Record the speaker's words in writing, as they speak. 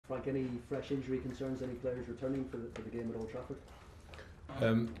Frank, any fresh injury concerns, any players returning for the game at Old Trafford?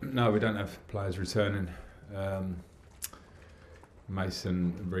 No, we don't have players returning.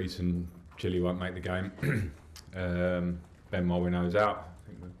 Mason, Reece and Chile won't make the game. Ben Molyneux's out,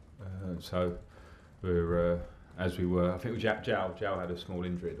 I think, so we're as we were. I think Zhao had a small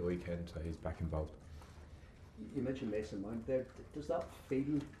injury at the weekend, so he's back involved. You mentioned Mason Mount there. Does that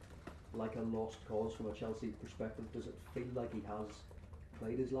feel like a lost cause from a Chelsea perspective? Does it feel like he has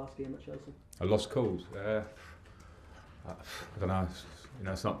played his last game at Chelsea? A lost cause? I don't know.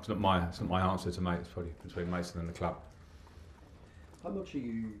 It's not my answer to make. It's probably between Mason and the club. How much are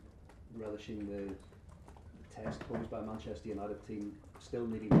you relishing the test posed by a Manchester United team still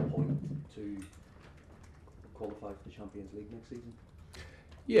needing a point to qualify for the Champions League next season?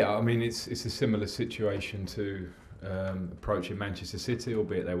 Yeah, I mean it's a similar situation to approaching Manchester City,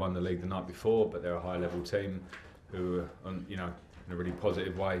 albeit they won the league the night before, but they're a high-level team who, in a really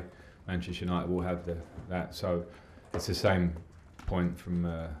positive way, Manchester United will have that. So it's the same point from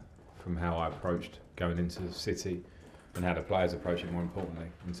how I approached going into City and how the players approach it. More importantly,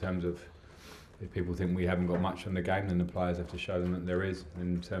 in terms of if people think we haven't got much on the game, then the players have to show them that there is,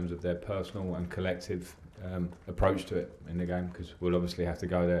 in terms of their personal and collective approach to it in the game, because we'll obviously have to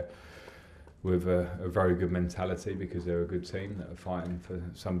go there with a very good mentality, because they're a good team that are fighting for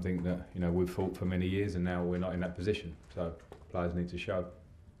something that we've fought for many years, and now we're not in that position. So players need to show.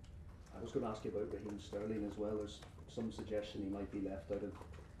 I was going to ask you about Raheem Sterling as well. There's some suggestion he might be left out of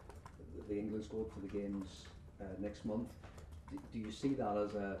the England squad for the games next month. Do you see that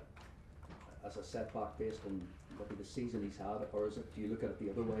as a setback based on maybe the season he's had, or do you look at it the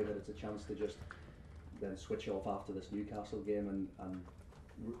other way, that it's a chance to just then switch off after this Newcastle game and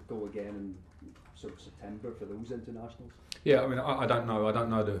go again in sort of September for those internationals? Yeah, I mean, I don't know. I don't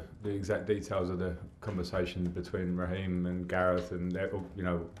know the exact details of the conversation between Raheem and Gareth, and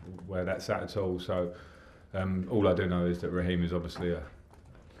where that's at at all. So all I do know is that Raheem is obviously a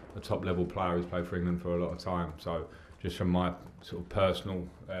top level player who's played for England for a lot of time. So just from my sort of personal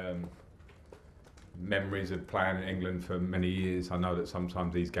memories of playing in England for many years, I know that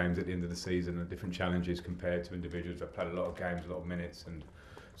sometimes these games at the end of the season are different challenges compared to individuals that played a lot of games, a lot of minutes, and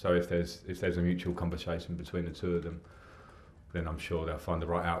so if there's a mutual conversation between the two of them, then I'm sure they'll find the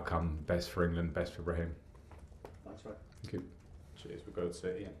right outcome, best for England, best for Raheem. Thanks, Frank. Thank you. Cheers. We'll go to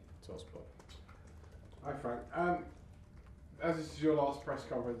City and top spot. Hi Frank. As this is your last press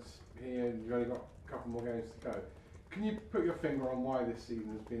conference here, and you've only got a couple more games to go, can you put your finger on why this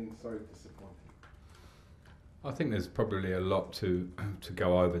season has been so disappointing? I think there's probably a lot to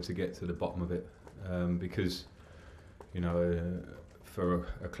go over to get to the bottom of it, because for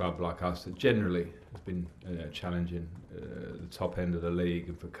a club like us that generally has been challenging the top end of the league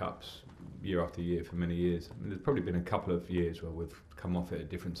and for cups year after year for many years. I mean, there's probably been a couple of years where we've come off it at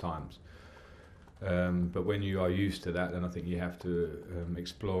different times, but when you are used to that, then I think you have to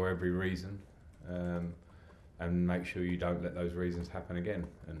explore every reason and make sure you don't let those reasons happen again.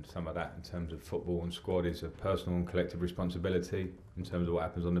 And some of that in terms of football and squad is a personal and collective responsibility in terms of what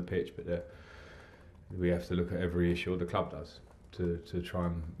happens on the pitch, but we have to look at every issue the club does to try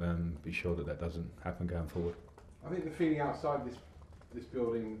and be sure that doesn't happen going forward. I think the feeling outside this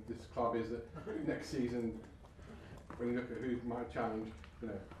building, this club, is that next season, when you look at who might challenge,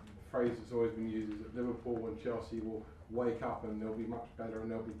 the phrase that's always been used is that Liverpool and Chelsea will wake up and they'll be much better and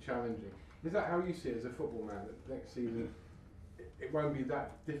they'll be challenging. Is that how you see it as a football man, that next season it won't be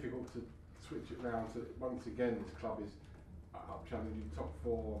that difficult to switch it round to once again this club is up challenging top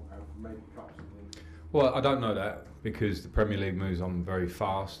four and maybe cups and things? Well, I don't know that, because the Premier League moves on very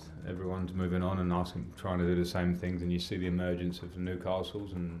fast. Everyone's moving on and trying to do the same things, and you see the emergence of the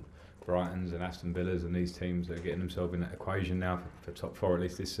Newcastles and Brightons and Aston Villas and these teams that are getting themselves in that equation now for top four, at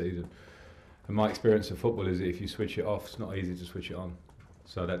least this season. And my experience of football is that if you switch it off, it's not easy to switch it on.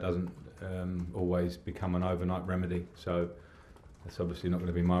 So that doesn't always become an overnight remedy. So that's obviously not going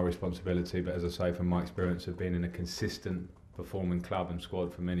to be my responsibility, but as I say, from my experience of being in a consistent performing club and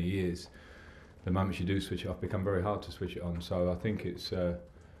squad for many years, the moment you do switch it off, become very hard to switch it on. So I think it's that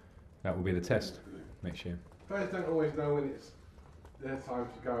will be the test next year. Players don't always know when it's their time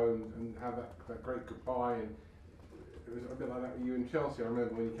to go and have that great goodbye. And it was a bit like that with you and Chelsea. I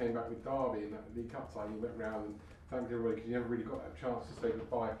remember when you came back with Derby in that League Cup tie, you went round and thanked everybody because you never really got that chance to say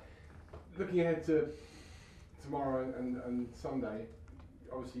goodbye. Looking ahead to tomorrow and Sunday,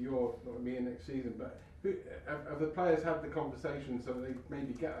 obviously you're not going to be in next season, but have the players had the conversation so that they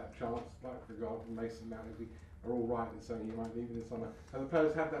maybe get that chance, like for example Mason Mount, if we are all right in saying he might leave in the summer, have the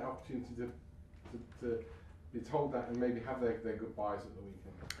players had that opportunity to be told that and maybe have their goodbyes at the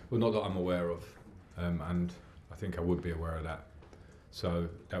weekend? Well, not that I'm aware of, and I think I would be aware of that. So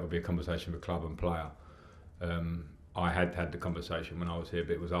that would be a conversation with club and player. I had the conversation when I was here,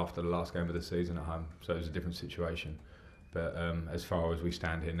 but it was after the last game of the season at home, so it was a different situation. But as far as we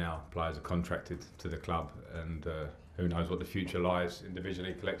stand here now, players are contracted to the club, and who knows what the future lies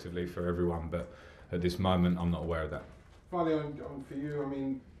individually, collectively for everyone. But at this moment, I'm not aware of that. Finally, on for you, I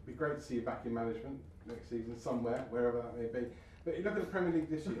mean, it'd be great to see you back in management next season somewhere, wherever that may be. But you look at the Premier League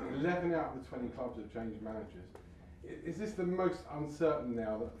this year, 11 out of the 20 clubs have changed managers. Is this the most uncertain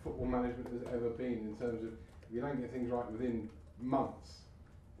now that football management has ever been, in terms of if you don't get things right within months,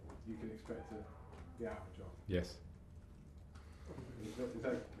 you can expect to be out of a job? Yes. Is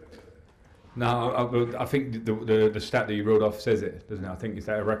that, No, I think the stat that you rolled off says it, doesn't it? I think, is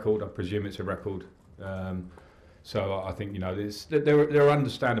that a record? I presume it's a record. So I think, you know, there are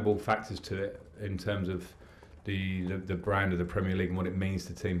understandable factors to it in terms of the brand of the Premier League and what it means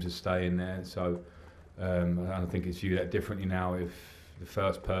to teams to stay in there. So I think it's viewed that differently now if the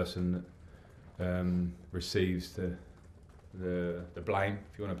first person receives the blame,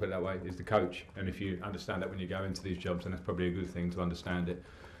 if you want to put it that way, is the coach. And if you understand that when you go into these jobs, then that's probably a good thing to understand it.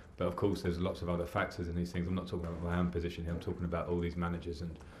 But of course, there's lots of other factors in these things. I'm not talking about my own position here. I'm talking about all these managers,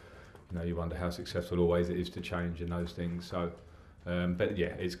 and you know, you wonder how successful always it is to change in those things. So, but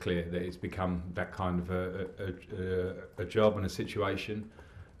yeah, it's clear that it's become that kind of a job and a situation.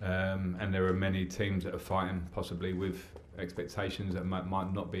 And there are many teams that are fighting possibly with expectations that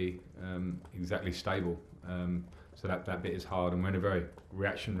might not be exactly stable. So that bit is hard, and we're in a very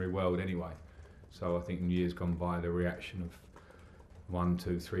reactionary world anyway. So I think in years gone by, the reaction of 1,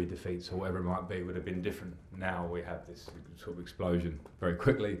 2, 3 defeats or whatever it might be would have been different. Now we have this sort of explosion very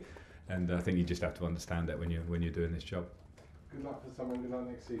quickly, and I think you just have to understand that when you're doing this job. good luck for someone, good luck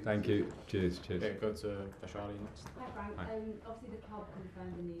next season. Thank you. Cheers. Okay, go to Bashari next. Hi Frank. Hi. Obviously the club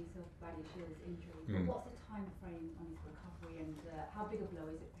confirmed the news of Badie Shield's injury. But what's the time frame on his recovery, and how big a blow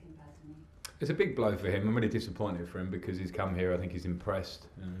is it for him personally? It's a big blow for him. I'm really disappointed for him because he's come here. I think he's impressed,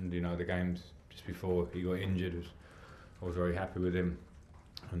 and you know, the games just before he got injured, I was very happy with him,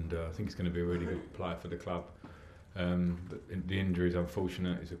 and I think he's going to be a really good player for the club. But the injury is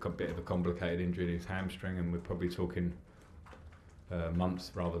unfortunate. It's a bit of a complicated injury in his hamstring, and we're probably talking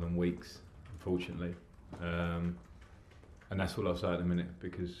months rather than weeks, unfortunately. And that's all I'll say at the minute,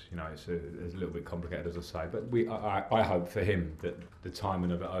 because you know it's a little bit complicated, as I say. But I hope for him that the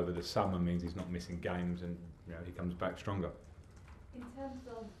timing of it over the summer means he's not missing games, and you know, he comes back stronger. In terms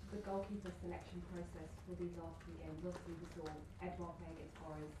of the goalkeeper selection process for these last 2 games, obviously we saw Edouard play against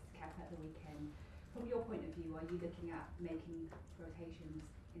Forest, Cap at the weekend. From your point of view, are you looking at making rotations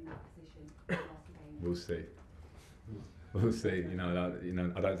in that position for the last 2 games? We'll see. We'll see. You know,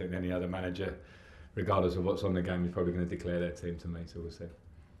 I don't think any other manager, regardless of what's on the game, is probably going to declare their team to me. So we'll see.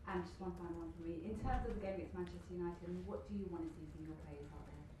 And just one final one for me. In terms of the game against Manchester United, what do you want to see from your players out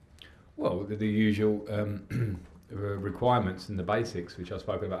there? Well, the usual requirements and the basics, which I've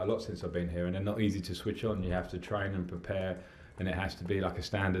spoken about a lot since I've been here, and they're not easy to switch on. You have to train and prepare, and it has to be like a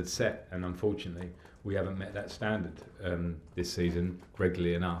standard set. And unfortunately, we haven't met that standard this season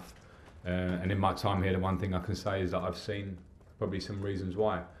regularly enough. And in my time here, the one thing I can say is that I've seen probably some reasons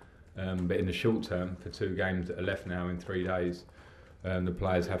why. But in the short term, for 2 games that are left now in 3 days, the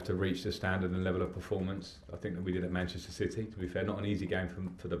players have to reach the standard and level of performance I think that we did at Manchester City. To be fair, not an easy game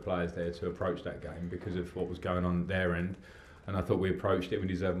for the players there to approach that game because of what was going on at their end. And I thought we approached it, we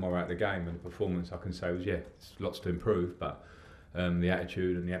deserved more out of the game, and the performance I can say was, it's lots to improve, but the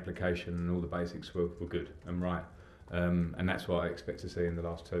attitude and the application and all the basics were good and right. And that's what I expect to see in the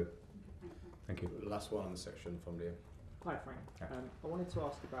last 2. Thank you. Last one on the section from Liam. Hi Frank. I wanted to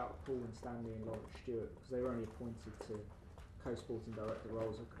ask about Paul and Stanley and Lawrence Stewart, because they were only appointed to co-sporting director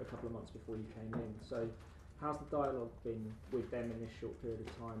roles a couple of months before you came in. So how's the dialogue been with them in this short period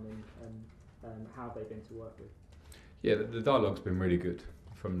of time, and how have they been to work with? Yeah, the dialogue's been really good.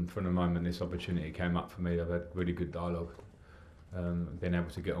 From the moment this opportunity came up for me, I've had really good dialogue. Been able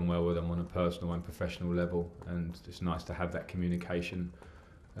to get on well with them on a personal and professional level, and it's nice to have that communication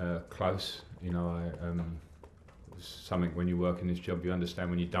close. You know, something when you work in this job, you understand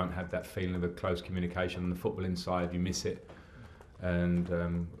when you don't have that feeling of a close communication on the football inside, you miss it. And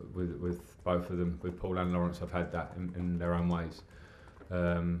with both of them, with Paul and Lawrence, I've had that in their own ways,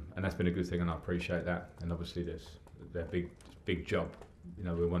 and that's been a good thing, and I appreciate that. And obviously, their big job. You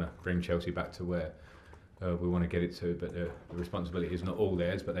know, we want to bring Chelsea back to where we want to get it to, but the responsibility is not all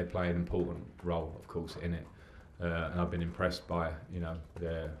theirs, but they play an important role, of course, in it. And I've been impressed by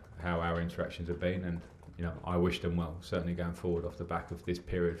how our interactions have been, and you know, I wish them well, certainly going forward off the back of this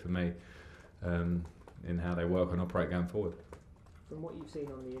period for me, in how they work and operate going forward. From what you've seen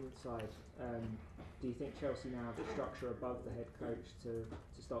on the inside, do you think Chelsea now have the structure above the head coach to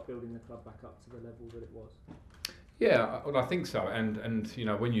start building the club back up to the level that it was? Yeah, well, I think so. And you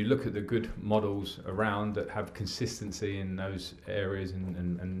know, when you look at the good models around that have consistency in those areas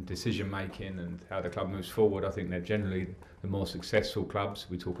and decision making and how the club moves forward, I think they're generally the more successful clubs.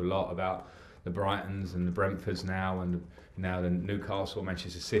 We talk a lot about the Brightons and the Brentfords now, and now the Newcastle,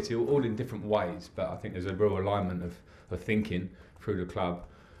 Manchester City, all in different ways. But I think there's a real alignment of thinking through the club.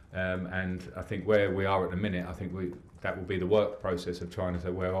 And I think where we are at the minute, I think that will be the work process of trying to say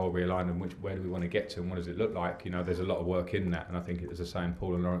where are we aligned and where do we want to get to and what does it look like. You know, there's a lot of work in that, and I think, as I say, in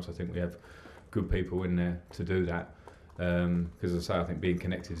Paul and Lawrence, I think we have good people in there to do that. Because as I say, I think being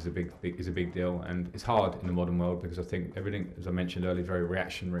connected is a big deal, and it's hard in the modern world because I think everything, as I mentioned earlier, is very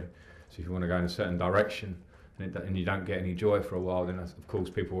reactionary. So if you want to go in a certain direction and you don't get any joy for a while, then of course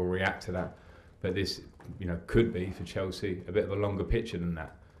people will react to that. But this, you know, could be for Chelsea a bit of a longer picture than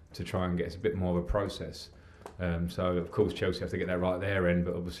that, to try and get a bit more of a process. So of course Chelsea have to get that right at their end,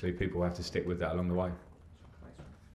 but obviously people have to stick with that along the way.